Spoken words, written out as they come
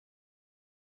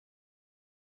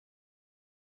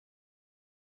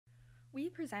We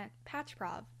present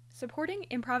PatchProv, supporting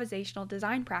improvisational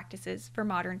design practices for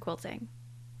modern quilting.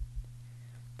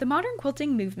 The modern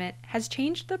quilting movement has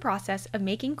changed the process of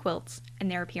making quilts and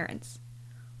their appearance.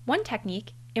 One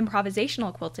technique,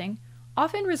 improvisational quilting,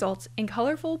 often results in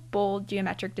colorful, bold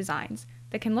geometric designs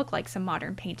that can look like some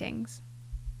modern paintings.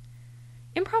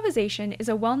 Improvisation is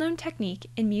a well-known technique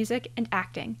in music and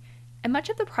acting, and much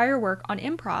of the prior work on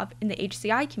improv in the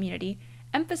HCI community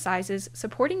emphasizes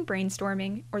supporting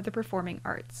brainstorming or the performing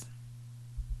arts.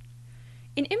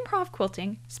 In improv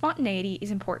quilting, spontaneity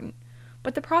is important,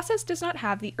 but the process does not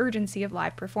have the urgency of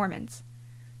live performance.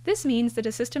 This means that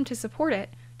a system to support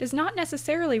it does not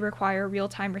necessarily require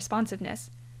real-time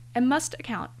responsiveness and must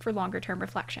account for longer-term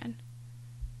reflection.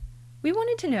 We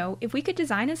wanted to know if we could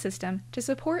design a system to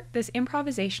support this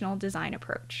improvisational design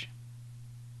approach.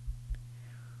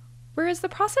 Whereas the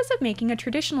process of making a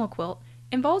traditional quilt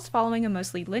involves following a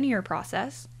mostly linear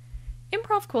process,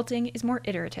 improv quilting is more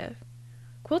iterative.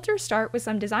 Quilters start with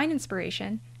some design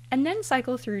inspiration and then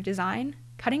cycle through design,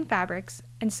 cutting fabrics,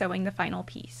 and sewing the final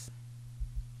piece.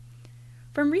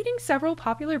 From reading several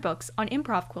popular books on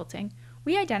improv quilting,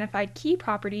 we identified key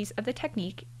properties of the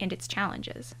technique and its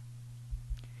challenges.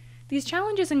 These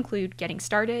challenges include getting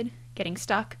started, getting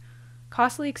stuck,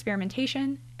 costly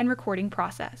experimentation, and recording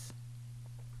process.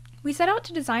 We set out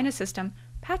to design a system,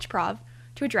 PatchProv,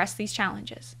 to address these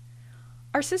challenges.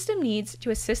 Our system needs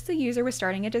to assist the user with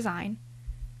starting a design,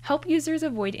 help users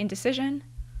avoid indecision,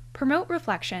 promote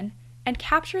reflection, and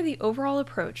capture the overall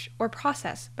approach or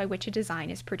process by which a design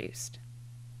is produced.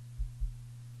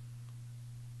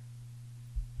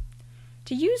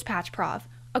 To use PatchProv,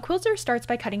 a quilter starts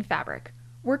by cutting fabric,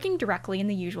 working directly in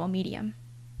the usual medium.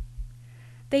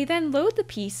 They then load the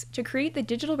piece to create the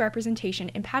digital representation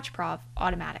in PatchProv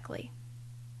automatically.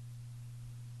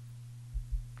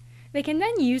 They can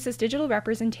then use this digital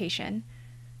representation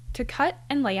to cut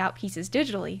and lay out pieces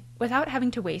digitally without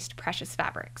having to waste precious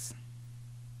fabrics.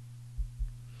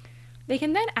 They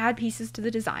can then add pieces to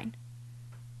the design.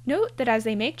 Note that as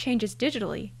they make changes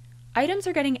digitally, items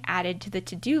are getting added to the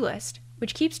to-do list,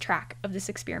 which keeps track of this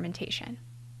experimentation.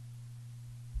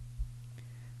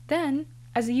 Then,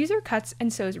 as the user cuts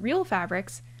and sews real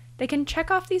fabrics, they can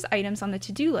check off these items on the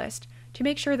to-do list to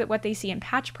make sure that what they see in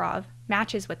PatchProv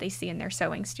matches what they see in their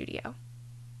sewing studio.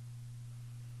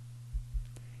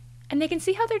 And they can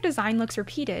see how their design looks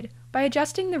repeated by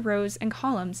adjusting the rows and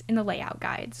columns in the layout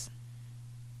guides.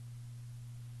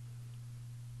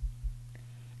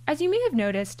 As you may have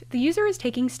noticed, the user is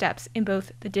taking steps in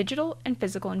both the digital and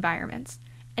physical environments,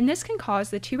 and this can cause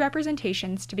the two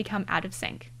representations to become out of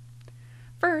sync.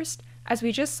 First, as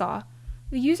we just saw,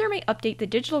 the user may update the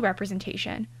digital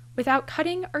representation without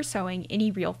cutting or sewing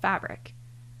any real fabric.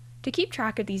 To keep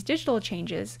track of these digital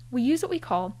changes, we use what we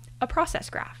call a process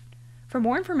graph. For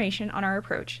more information on our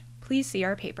approach, please see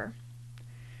our paper.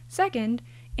 Second,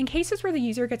 in cases where the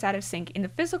user gets out of sync in the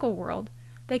physical world,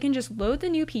 they can just load the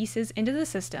new pieces into the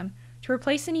system to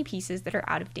replace any pieces that are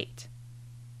out of date.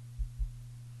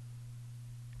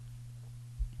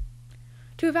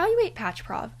 To evaluate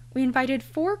PatchProv, we invited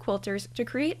 4 quilters to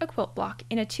create a quilt block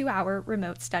in a 2-hour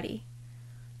remote study.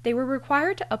 They were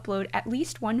required to upload at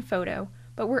least one photo,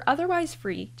 but were otherwise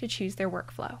free to choose their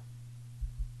workflow.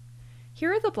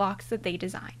 Here are the blocks that they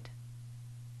designed.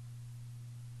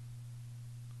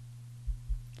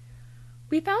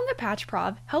 We found that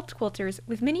PatchProv helped quilters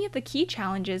with many of the key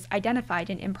challenges identified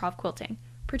in improv quilting,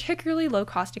 particularly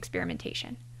low-cost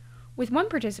experimentation, with one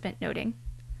participant noting,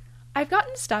 "I've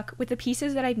gotten stuck with the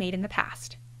pieces that I've made in the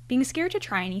past, being scared to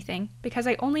try anything because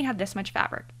I only have this much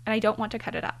fabric and I don't want to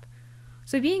cut it up.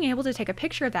 So being able to take a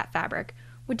picture of that fabric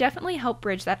would definitely help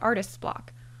bridge that artist's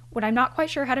block, when I'm not quite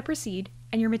sure how to proceed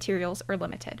and your materials are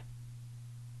limited."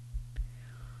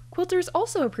 Quilters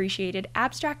also appreciated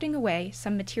abstracting away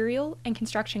some material and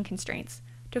construction constraints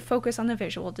to focus on the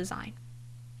visual design.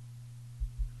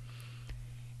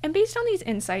 And based on these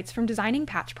insights from designing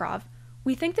PatchProv,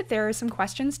 we think that there are some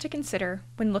questions to consider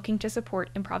when looking to support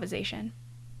improvisation.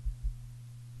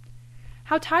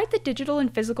 How tied the digital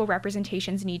and physical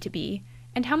representations need to be,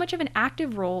 and how much of an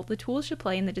active role the tools should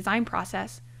play in the design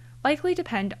process, likely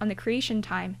depend on the creation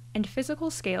time and physical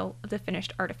scale of the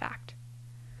finished artifact.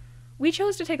 We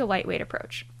chose to take a lightweight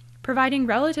approach, providing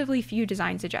relatively few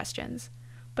design suggestions,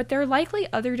 but there are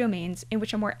likely other domains in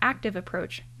which a more active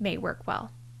approach may work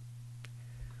well.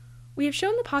 We have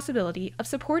shown the possibility of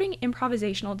supporting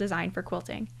improvisational design for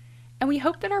quilting, and we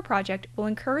hope that our project will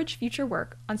encourage future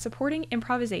work on supporting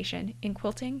improvisation in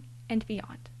quilting and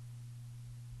beyond.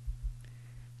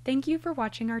 Thank you for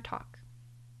watching our talk.